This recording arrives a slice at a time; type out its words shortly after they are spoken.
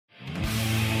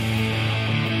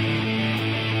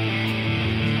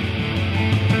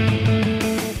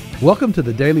Welcome to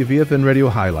the Daily VFN Radio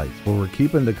Highlights, where we're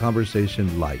keeping the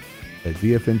conversation light at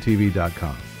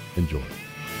VFNTV.com. Enjoy.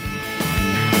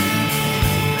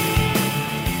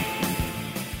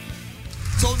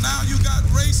 So now you got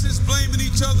racists blaming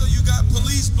each other, you got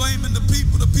police blaming the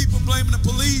people blaming the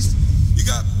police, you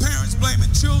got parents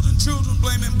blaming children, children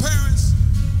blaming parents.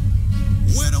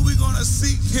 When are we going to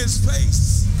seek his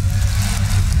face?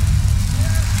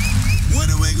 When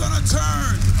are we going to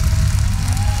turn?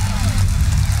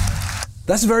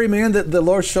 That's the very man that the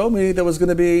Lord showed me that was going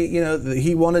to be,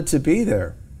 he wanted to be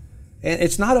there. And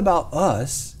it's not about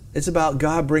us. It's about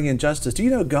God bringing justice. Do you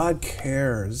know God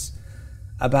cares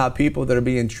about people that are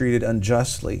being treated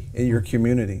unjustly in your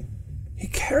community? He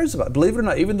cares about it. Believe it or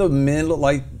not, even though men look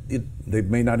like they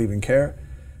may not even care,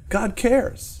 God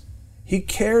cares. He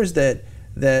cares that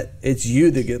it's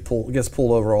you that gets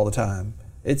pulled over all the time.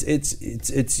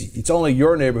 It's only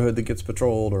your neighborhood that gets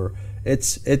patrolled, or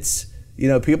it's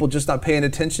people just not paying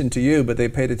attention to you, but they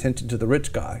paid attention to the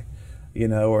rich guy,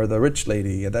 or the rich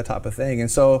lady, and that type of thing. And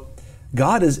so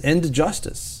God is into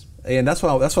justice. And that's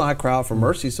why I cry out for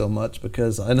mercy so much,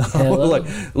 because I know, like,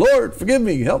 Lord, forgive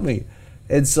me, help me.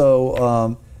 And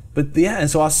so, and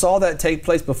so I saw that take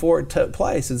place before it took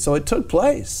place. And so it took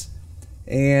place.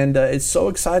 And it's so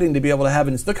exciting to be able to have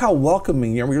it. Look how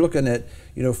welcoming. We're looking at,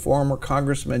 former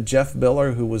Congressman Jeff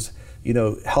Biller, who was,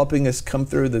 helping us come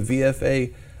through the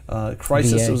VFA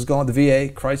crisis that was going, the VA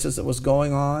crisis that was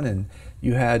going on. And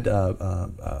you had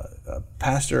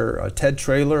Pastor Ted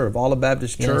Traylor of Olive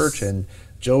Baptist Church, and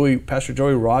Pastor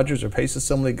Joey Rogers of Pace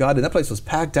Assembly of God, and that place was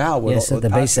packed out with at the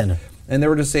Bay Center. And they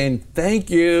were just saying, thank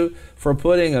you for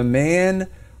putting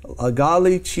a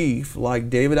godly chief like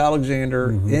David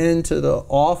Alexander into the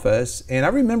office. And I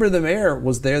remember the mayor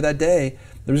was there that day.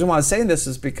 The reason why I'm saying this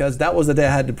is because that was the day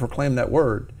I had to proclaim that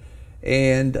word.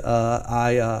 And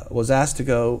I was asked to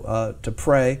go to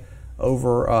pray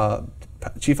over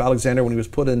Chief Alexander when he was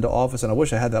put into office, and I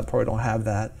wish I had that. Probably don't have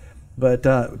that, but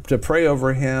to pray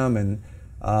over him, and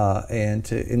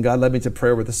God led me to pray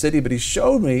over the city. But He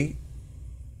showed me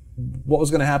what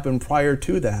was going to happen prior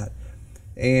to that,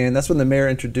 and that's when the mayor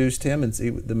introduced him, and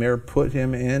the mayor put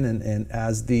him in, and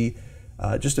as the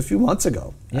just a few months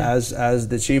ago, as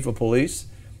the chief of police,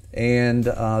 and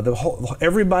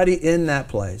everybody in that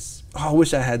place. Oh, I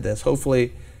wish I had this.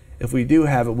 Hopefully, if we do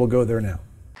have it, we'll go there now.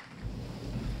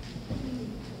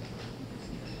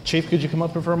 Chief, could you come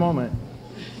up here for a moment?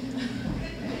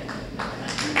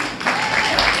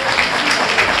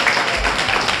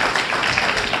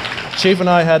 Chief and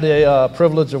I had the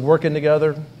privilege of working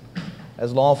together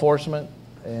as law enforcement,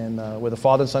 and with the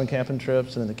father and son camping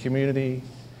trips and in the community.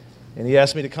 And he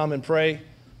asked me to come and pray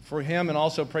for him and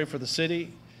also pray for the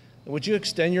city. And would you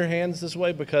extend your hands this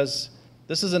way? Because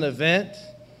this is an event.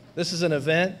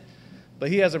 But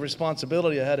he has a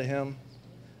responsibility ahead of him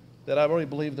that I really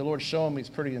believe the Lord's showing me is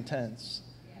pretty intense.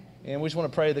 And we just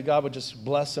want to pray that God would just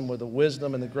bless him with the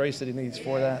wisdom and the grace that he needs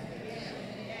for that.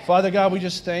 Father God, we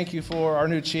just thank you for our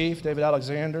new chief, David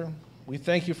Alexander. We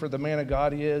thank you for the man of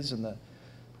God he is, and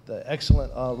the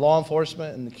excellent law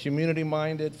enforcement and the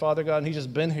community-minded, Father God. And he's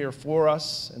just been here for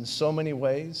us in so many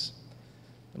ways.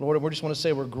 And Lord, we just want to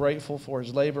say we're grateful for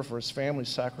his labor, for his family's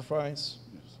sacrifice.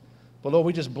 But Lord,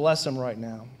 we just bless him right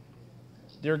now.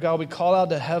 Dear God, we call out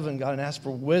to heaven, God, and ask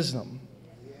for wisdom.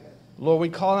 Lord, we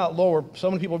call out, Lord, so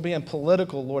many people are being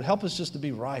political. Lord, help us just to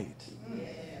be right.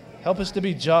 Help us to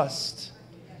be just.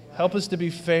 Help us to be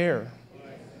fair.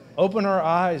 Open our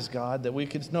eyes, God, that we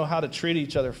could know how to treat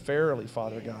each other fairly,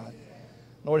 Father God.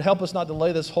 Lord, help us not to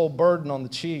lay this whole burden on the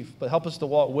chief, but help us to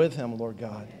walk with him, Lord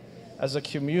God, as a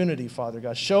community, Father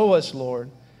God. Show us,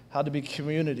 Lord, how to be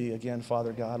community again,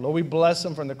 Father God. Lord, we bless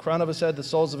him from the crown of his head to the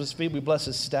soles of his feet. We bless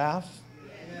his staff.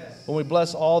 When we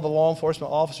bless all the law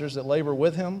enforcement officers that labor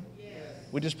with him,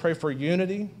 we just pray for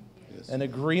unity and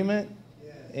agreement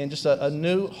and just a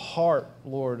new heart,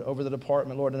 Lord, over the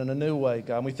department, Lord, in a new way,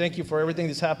 God. And we thank you for everything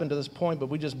that's happened to this point, but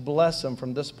we just bless them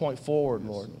from this point forward,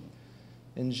 Lord.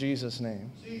 In Jesus'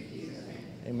 name.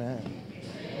 Amen.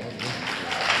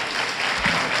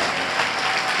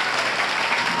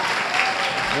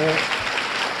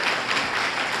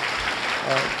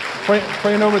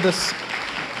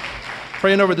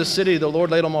 Praying over this city, the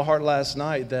Lord laid on my heart last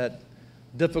night that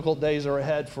difficult days are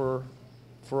ahead for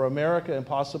America and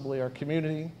possibly our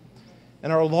community.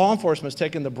 And our law enforcement's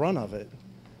taking the brunt of it.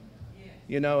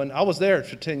 And I was there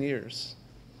for 10 years.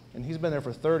 And he's been there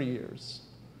for 30 years.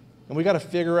 And we got to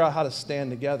figure out how to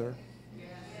stand together.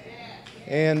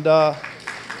 And but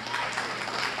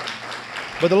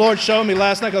the Lord showed me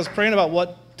last night, I was praying about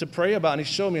what to pray about, and he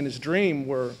showed me in his dream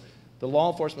where the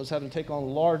law enforcement was having to take on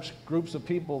large groups of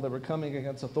people that were coming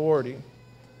against authority.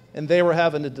 and they were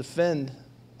having to defend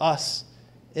us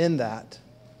in that.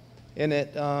 And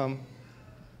it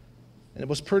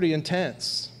was pretty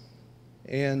intense.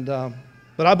 And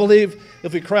but I believe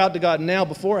if we cry out to God now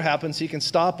before it happens, He can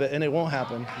stop it, and it won't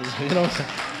happen. You know what I'm saying?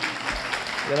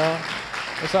 You know?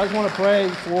 And so I just want to pray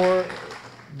for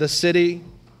the city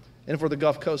and for the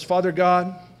Gulf Coast. Father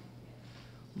God,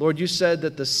 Lord, you said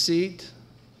that the seat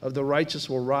of the righteous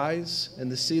will rise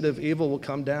and the seat of evil will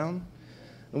come down.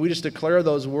 And we just declare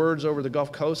those words over the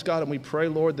Gulf Coast, God, and we pray,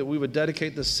 Lord, that we would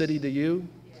dedicate the city to you.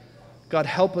 God,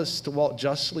 help us to walk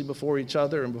justly before each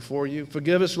other and before you.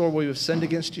 Forgive us, Lord, where we have sinned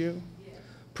against you.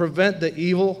 Prevent the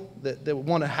evil that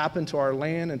want to happen to our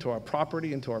land and to our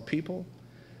property and to our people.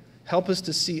 Help us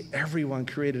to see everyone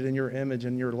created in your image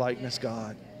and your likeness,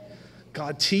 God.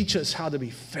 God, teach us how to be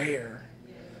fair,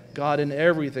 God, in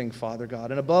everything, Father God.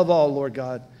 And above all, Lord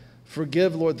God,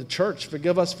 forgive, Lord, the church.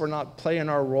 Forgive us for not playing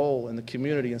our role in the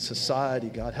community and society,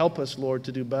 God. Help us, Lord,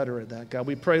 to do better at that, God.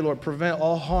 We pray, Lord, prevent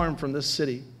all harm from this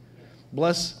city.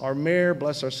 Bless our mayor,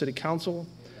 bless our city council,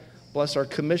 bless our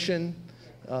commission.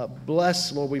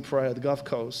 Bless, Lord, we pray, the Gulf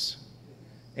Coast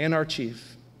and our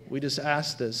chief. We just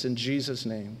ask this in Jesus'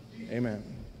 name. Amen.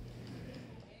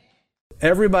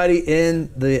 Everybody in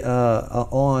the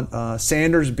on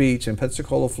Sanders Beach in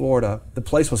Pensacola, Florida, the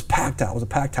place was packed out. It was a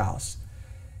packed house.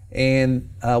 And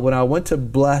when I went to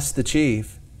bless the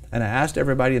chief, and I asked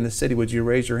everybody in the city, would you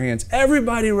raise your hands?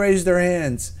 Everybody raised their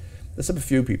hands. Except a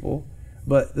few people,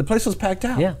 but the place was packed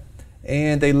out. Yeah.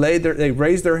 And they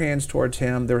raised their hands towards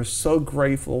him. They were so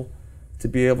grateful to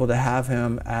be able to have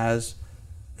him as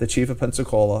the chief of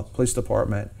Pensacola Police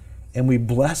Department. And we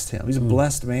blessed him. He's a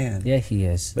blessed man. Yeah, he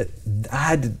is. But I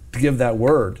had to give that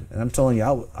word. And I'm telling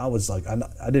you, I was like, I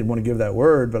didn't want to give that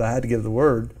word, but I had to give the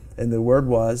word. And the word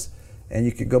was, and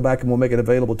you could go back and we'll make it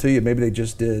available to you. Maybe they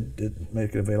just did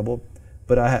make it available.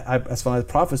 But that's when I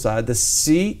prophesied, the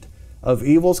seat of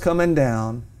evil's coming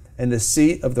down, and the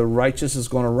seat of the righteous is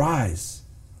going to rise.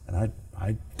 And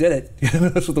I did it.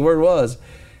 That's what the word was.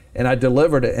 And I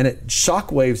delivered it. And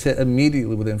shockwaves hit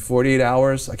immediately within 48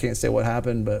 hours. I can't say what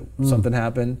happened, but something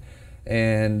happened.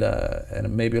 And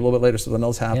maybe a little bit later something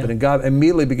else happened. Yeah. And God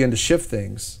immediately began to shift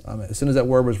things. As soon as that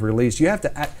word was released, you have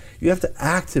to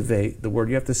activate the word.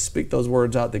 You have to speak those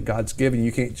words out that God's given you.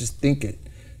 You can't just think it.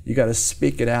 You got to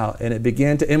speak it out. And it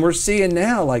began to, and we're seeing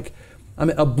now,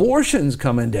 abortion's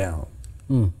coming down.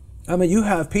 You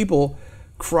have people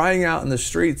crying out in the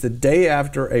streets the day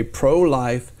after a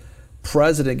pro-life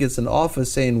president gets in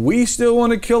office saying, we still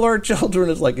want to kill our children.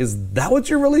 It's like, is that what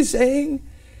you're really saying?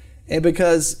 And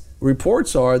because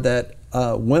reports are that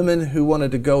women who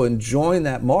wanted to go and join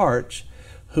that march,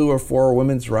 who are for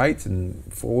women's rights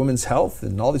and for women's health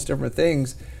and all these different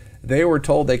things, they were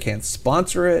told they can't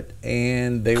sponsor it,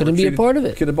 and they couldn't be a part of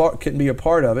it. Couldn't be a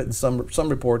part of it, and some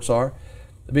reports are,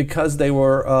 because they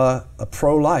were a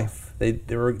pro-life. They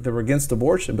were against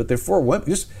abortion, but they're for women.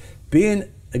 Just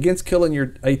being against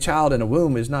killing a child in a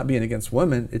womb is not being against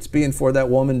women. It's being for that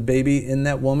woman, baby in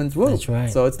that woman's womb. That's right.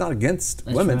 So it's not against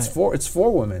women. Right. It's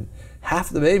for women. Half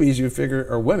the babies you figure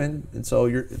are women, and so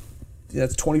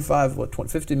that's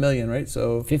 50 million, right?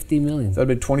 So 50 million. So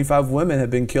 25 women have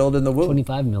been killed in the womb.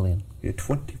 25 million. Yeah,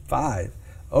 25.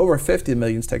 Over 50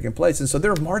 million is taking place, and so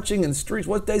they're marching in the streets.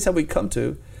 What days have we come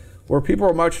to where people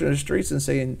are marching in the streets and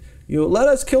saying, let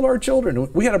us kill our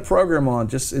children? We had a program on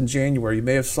just in January. You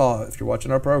may have saw it if you're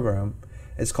watching our program.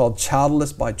 It's called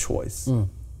Childless by Choice.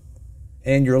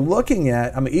 And you're looking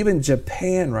at, even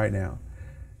Japan right now.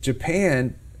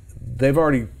 Japan, they've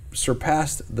already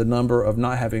surpassed the number of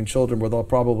not having children, where they'll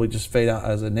probably just fade out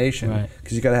as a nation,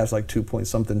 because you got to have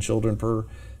 2-point-something children per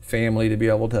family to be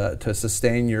able to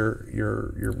sustain your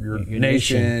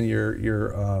nation,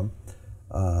 your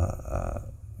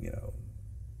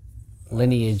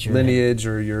lineage,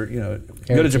 or your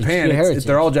go to Japan.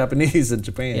 They're all Japanese in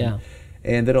Japan,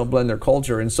 and they don't blend their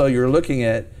culture. And so you're looking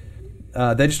at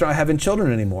they just aren't having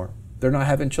children anymore. They're not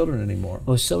having children anymore. It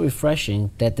was so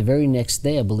refreshing that the very next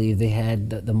day, I believe, they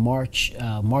had the March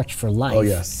for Life. Oh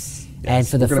yes. And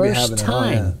for the very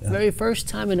first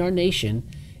time in our nation,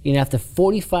 after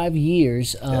 44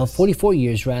 years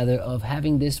of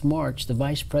having this march, the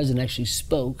Vice President actually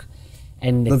spoke.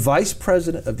 And the Vice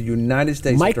President of the United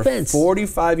States, Mike after Pence.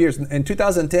 45 years, in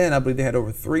 2010, I believe they had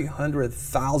over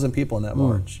 300,000 people in that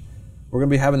march. We're going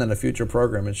to be having that in a future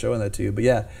program and showing that to you. But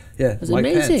Mike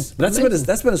amazing. Pence.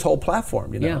 That's been his whole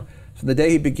platform. From the day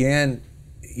he began,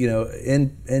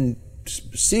 in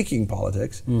seeking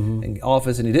politics and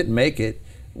office, and he didn't make it,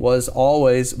 was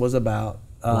about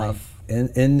life.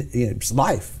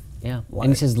 Life. Yeah, and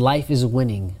he says life is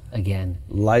winning again.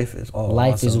 Life is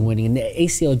life is awesome. winning. And the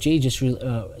ACLJ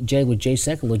Jay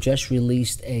Sekulow just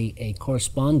released a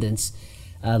correspondence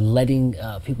letting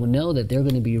people know that they're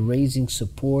going to be raising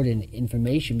support and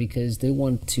information because they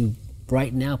want to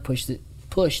right now push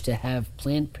to have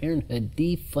Planned Parenthood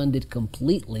defunded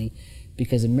completely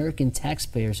because American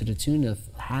taxpayers to the tune of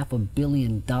 $500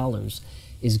 million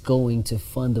is going to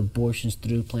fund abortions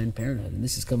through Planned Parenthood. And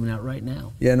this is coming out right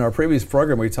now. Yeah, in our previous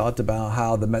program, we talked about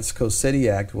how the Mexico City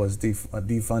Act was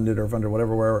defunded or funded,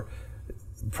 whatever, where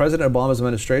President Obama's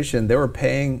administration, they were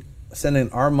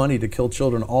sending our money to kill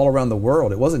children all around the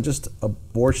world. It wasn't just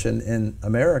abortion in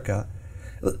America.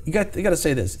 You got to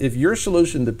say this. If your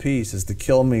solution to peace is to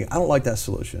kill me, I don't like that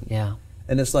solution. Yeah.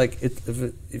 And it's like, if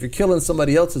you're killing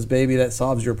somebody else's baby, that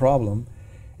solves your problem.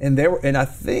 And I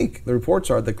think the reports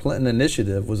are the Clinton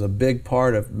initiative was a big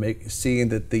part of seeing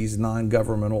that these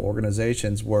non-governmental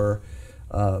organizations were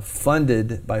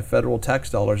funded by federal tax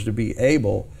dollars to be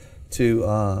able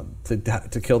to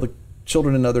kill the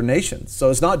children in other nations.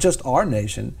 So it's not just our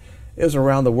nation; it was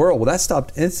around the world. Well, that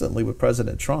stopped instantly with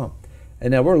President Trump,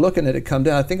 and now we're looking at it come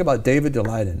down. I think about David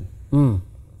Daleiden.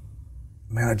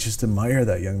 Man, I just admire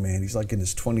that young man. He's like in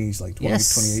his 20s, like 20,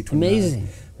 yes, 28, 29. amazing.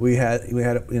 We had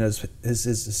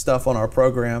his stuff on our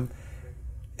program,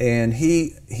 and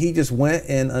he just went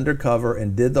in undercover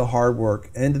and did the hard work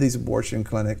into these abortion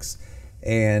clinics,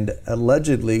 and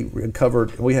allegedly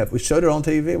recovered. We showed it on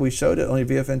TV. We showed it on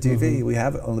VFN TV. Mm-hmm. We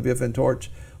have it on the VFN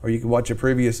Torch, or you can watch a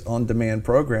previous on-demand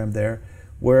program there,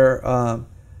 where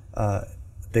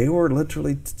they were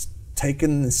literally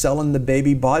taking and selling the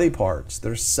baby body parts.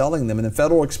 They're selling them, and the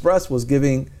Federal Express was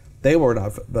giving. They were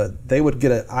not, but they would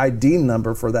get an ID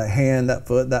number for that hand, that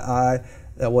foot, that eye,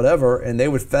 that whatever, and they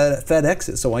would FedEx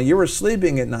it. So when you were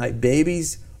sleeping at night,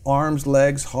 babies' arms,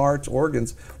 legs, hearts,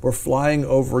 organs were flying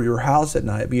over your house at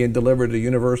night, being delivered to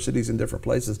universities and different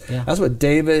places. Yeah. That's what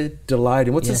David Daleiden.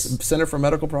 What's this, Center for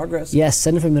Medical Progress? Yes,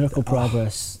 Center for Medical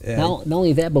Progress. Yeah. Not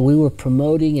only that, but we were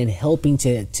promoting and helping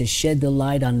to shed the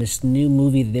light on this new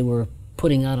movie that they were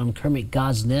putting out on Kermit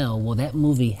Gosnell. Well, that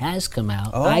movie has come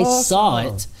out. I saw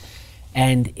it.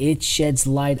 And it sheds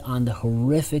light on the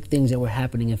horrific things that were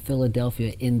happening in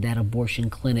Philadelphia in that abortion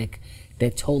clinic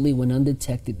that totally went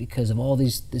undetected because of all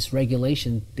this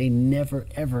regulation. They never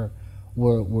ever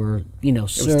were searched. It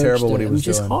was terrible what he was doing. It was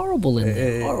just horrible in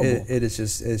there. Horrible. It is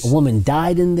just. A woman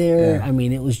died in there. Yeah. I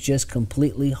mean, it was just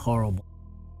completely horrible.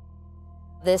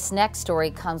 This next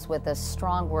story comes with a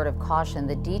strong word of caution.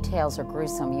 The details are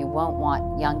gruesome. You won't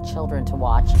want young children to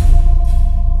watch.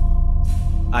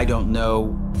 I don't know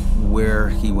where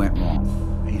he went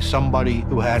wrong. He's somebody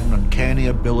who had an uncanny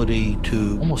ability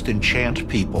to almost enchant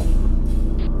people.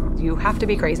 You have to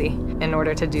be crazy in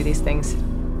order to do these things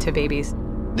to babies.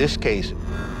 This case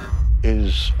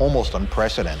is almost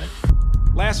unprecedented.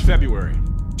 Last February,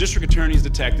 district attorneys,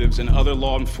 detectives, and other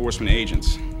law enforcement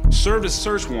agents served a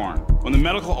search warrant on the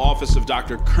medical office of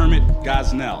Dr. Kermit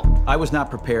Gosnell. I was not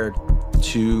prepared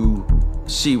to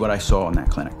see what I saw in that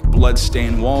clinic.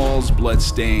 Blood-stained walls,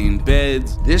 blood-stained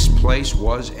beds. This place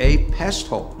was a pest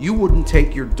hole. You wouldn't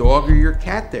take your dog or your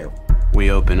cat there.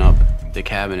 We open up the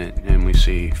cabinet and we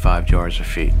see 5 jars of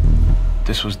feet.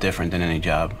 This was different than any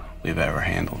job we've ever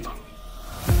handled.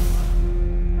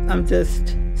 I'm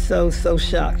just so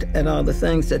shocked at all the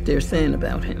things that they're saying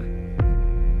about him.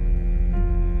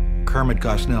 Kermit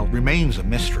Gosnell remains a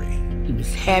mystery. He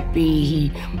was happy.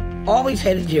 He always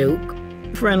had a joke.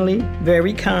 Friendly,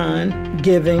 very kind,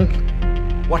 giving.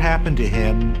 What happened to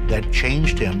him that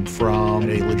changed him from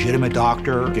a legitimate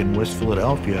doctor in West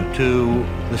Philadelphia to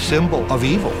the symbol of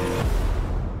evil?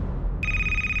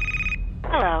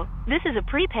 Hello, this is a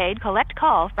prepaid collect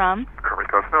call from Kermit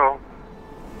Gosnell.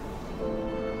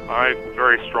 I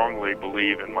very strongly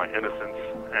believe in my innocence,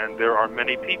 and there are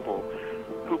many people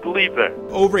who believe that.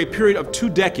 Over a period of 2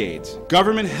 decades,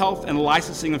 government health and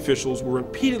licensing officials were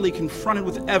repeatedly confronted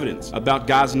with evidence about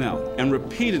Gosnell and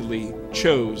repeatedly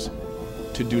chose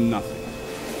to do nothing.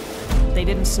 They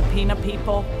didn't subpoena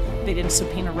people. They didn't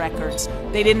subpoena records.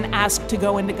 They didn't ask to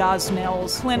go into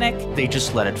Gosnell's clinic. They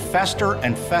just let it fester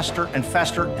and fester and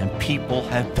fester, and people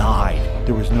have died.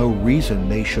 There was no reason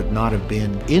they should not have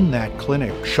been in that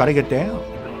clinic, shutting it down.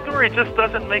 The story just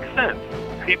doesn't make sense.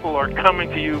 People are coming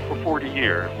to you for 40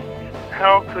 years.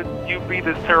 How could you be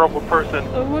this terrible person?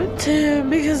 I went to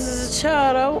him because as a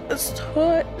child I was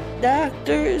taught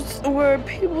doctors were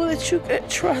people that you could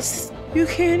trust. You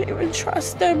can't even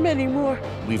trust them anymore.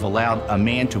 We've allowed a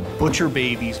man to butcher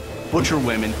babies, butcher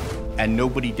women, and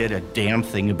nobody did a damn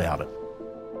thing about it.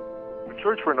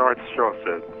 George Bernard Shaw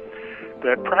said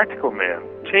that practical man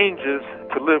changes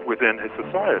to live within his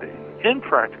society.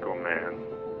 impractical man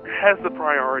has the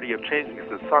priority of changing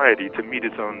society to meet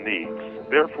its own needs.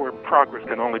 Therefore, progress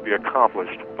can only be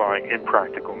accomplished by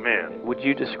impractical man. Would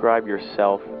you describe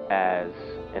yourself as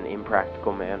an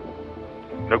impractical man?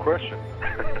 No question.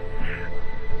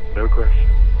 No question.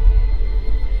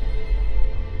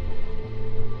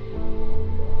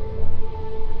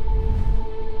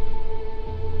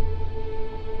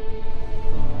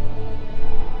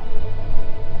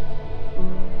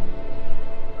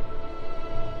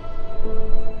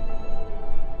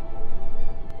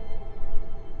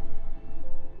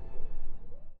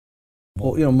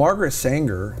 Well, you know, Margaret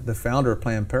Sanger, the founder of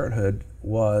Planned Parenthood,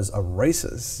 was a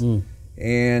racist.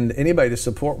 And anybody to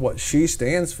support what she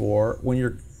stands for,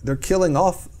 when they're killing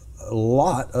off a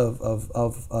lot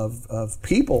of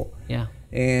people. Yeah.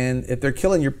 And if they're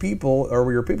killing your people,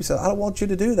 or your people say, I don't want you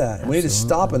to do that. We need to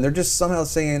stop. And they're just somehow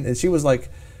saying, and she was like,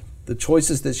 the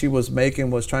choices that she was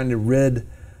making was trying to rid,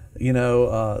 you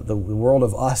know, the world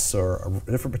of us or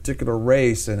a different particular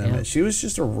race. And I mean, she was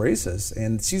just a racist,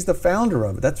 and she's the founder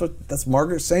of it. That's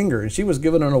Margaret Sanger, and she was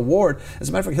given an award. As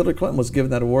a matter of fact, Hillary Clinton was given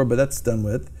that award, but that's done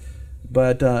with.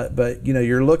 But you know,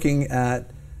 you're looking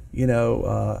at, you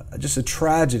know, just a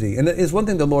tragedy. And it's one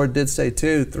thing the Lord did say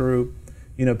too, through,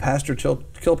 you know, Pastor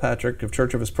Kilpatrick of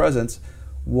Church of His Presence,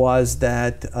 was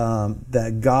that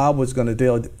that God was going to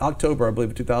deal, October, I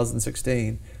believe, of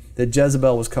 2016, that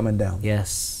Jezebel was coming down.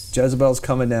 Yes. Jezebel's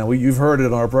coming down. You've heard it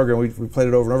in our program. We played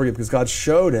it over and over again because God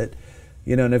showed it.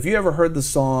 You know, and if you ever heard the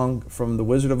song from The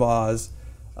Wizard of Oz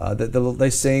that they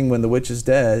sing when the witch is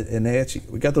dead, and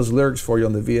we got those lyrics for you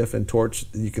on the VFN Torch.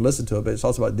 You can listen to it, but it's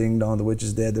also about Ding Dong, the witch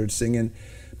is dead. They're singing.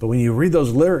 But when you read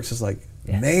those lyrics, it's like,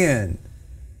 man,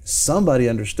 somebody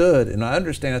understood. And I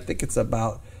understand. I think it's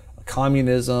about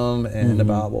communism and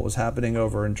about what was happening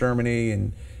over in Germany,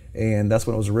 and that's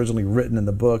when it was originally written in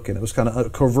the book, and it was kind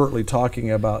of covertly talking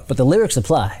about. But the lyrics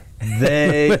apply.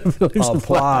 They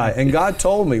apply. And God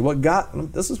told me,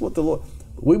 this is what the Lord,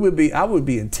 I would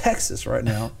be in Texas right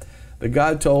now, but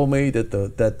God told me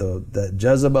that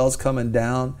Jezebel's coming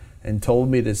down and told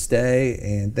me to stay,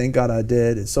 and thank God I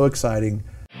did. It's so exciting.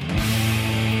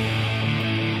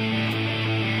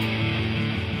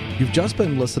 You've just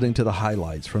been listening to the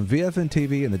highlights from VFN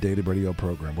TV and the Daily Radio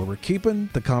program, where we're keeping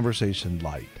the conversation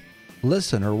light.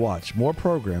 Listen or watch more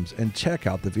programs and check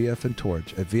out the VFN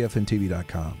Torch at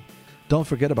VFNTV.com. Don't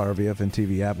forget about our VFN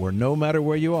TV app, where no matter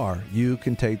where you are, you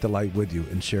can take the light with you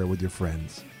and share with your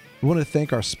friends. We want to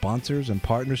thank our sponsors and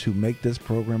partners who make this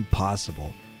program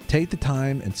possible. Take the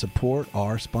time and support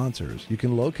our sponsors. You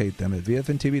can locate them at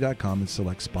VFNTV.com and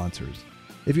select sponsors.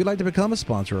 If you'd like to become a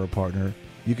sponsor or a partner,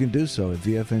 you can do so at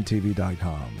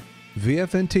VFNTV.com.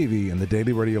 VFN TV and the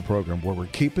Daily Radio program, where we're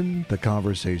keeping the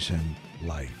conversation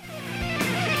light.